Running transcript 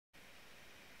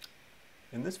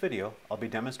In this video, I'll be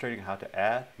demonstrating how to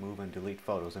add, move, and delete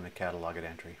photos in a CatalogIt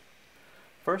entry.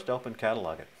 First, open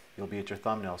CatalogIt. You'll be at your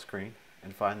thumbnail screen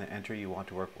and find the entry you want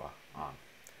to work on.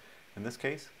 In this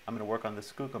case, I'm going to work on the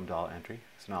Skookum doll entry,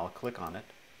 so now I'll click on it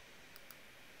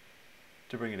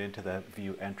to bring it into the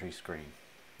View Entry screen.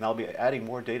 Now I'll be adding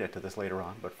more data to this later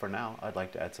on, but for now I'd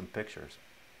like to add some pictures.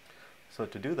 So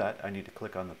to do that, I need to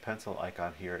click on the pencil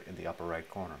icon here in the upper right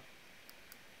corner.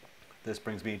 This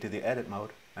brings me into the edit mode,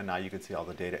 and now you can see all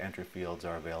the data entry fields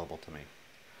are available to me.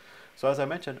 So as I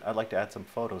mentioned, I'd like to add some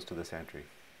photos to this entry.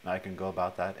 Now I can go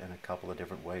about that in a couple of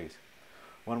different ways.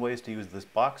 One way is to use this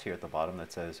box here at the bottom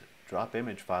that says drop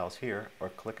image files here, or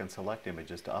click and select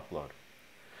images to upload.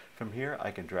 From here I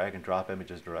can drag and drop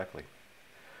images directly.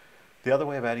 The other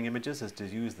way of adding images is to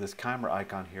use this camera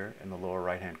icon here in the lower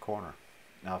right hand corner.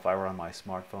 Now if I were on my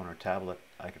smartphone or tablet,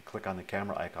 I could click on the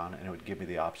camera icon and it would give me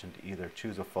the option to either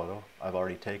choose a photo I've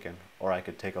already taken, or I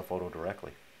could take a photo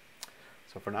directly.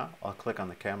 So for now, I'll click on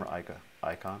the camera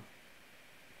icon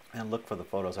and look for the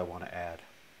photos I want to add.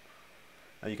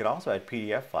 Now you can also add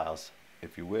PDF files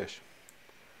if you wish.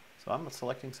 So I'm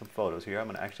selecting some photos here. I'm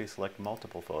going to actually select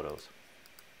multiple photos,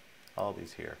 all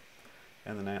these here,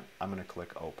 and then I'm going to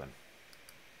click open.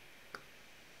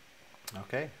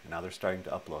 Okay, and now they're starting to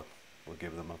upload. We'll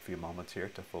give them a few moments here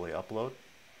to fully upload.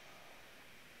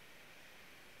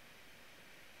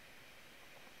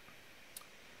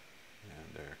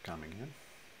 And they're coming in.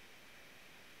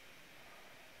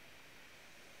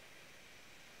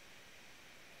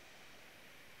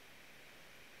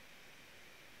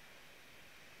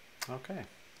 Okay,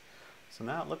 so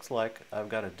now it looks like I've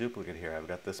got a duplicate here. I've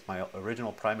got this, my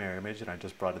original primary image, and I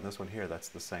just brought in this one here. That's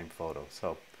the same photo.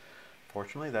 So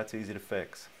fortunately, that's easy to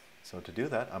fix. So to do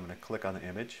that, I'm going to click on the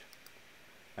image,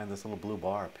 and this little blue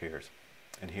bar appears.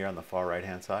 And here on the far right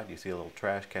hand side, you see a little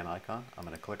trash can icon. I'm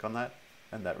going to click on that,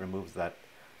 and that removes that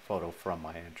photo from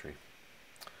my entry.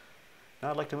 Now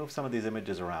I'd like to move some of these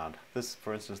images around. This,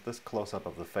 for instance, this close-up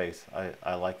of the face,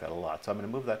 I like that a lot. So I'm going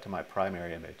to move that to my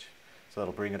primary image. So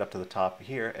that'll bring it up to the top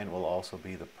here, and will also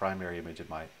be the primary image in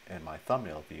my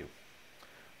thumbnail view.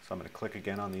 So I'm going to click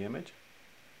again on the image.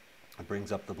 It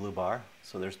brings up the blue bar.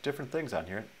 So there's different things on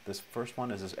here. This first one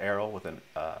is this arrow with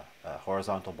a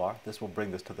horizontal bar. This will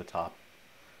bring this to the top.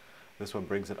 This one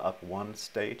brings it up one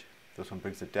stage. This one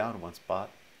brings it down one spot.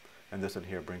 And this one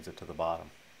here brings it to the bottom.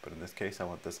 But in this case, I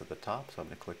want this at the top, so I'm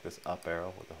going to click this up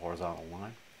arrow with the horizontal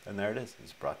line. And there it is.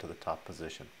 It's brought to the top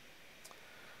position.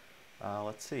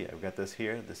 Let's see. I've got this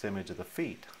here, this image of the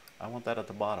feet. I want that at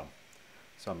the bottom.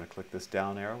 So I'm going to click this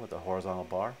down arrow with the horizontal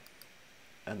bar,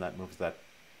 and that moves that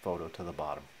photo to the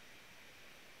bottom.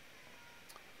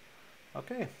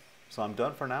 Okay, so I'm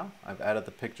done for now. I've added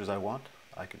the pictures I want.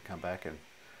 I can come back and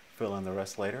fill in the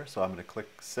rest later. So I'm going to click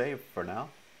save for now.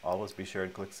 Always be sure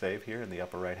and click save here in the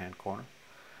upper right hand corner.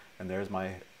 And there's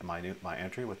my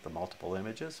entry with the multiple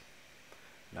images.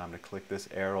 Now I'm going to click this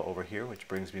arrow over here, which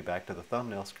brings me back to the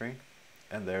thumbnail screen.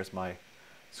 And there's my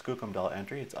Skookum doll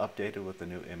entry. It's updated with the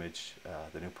new image,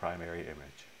 the new primary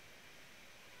image.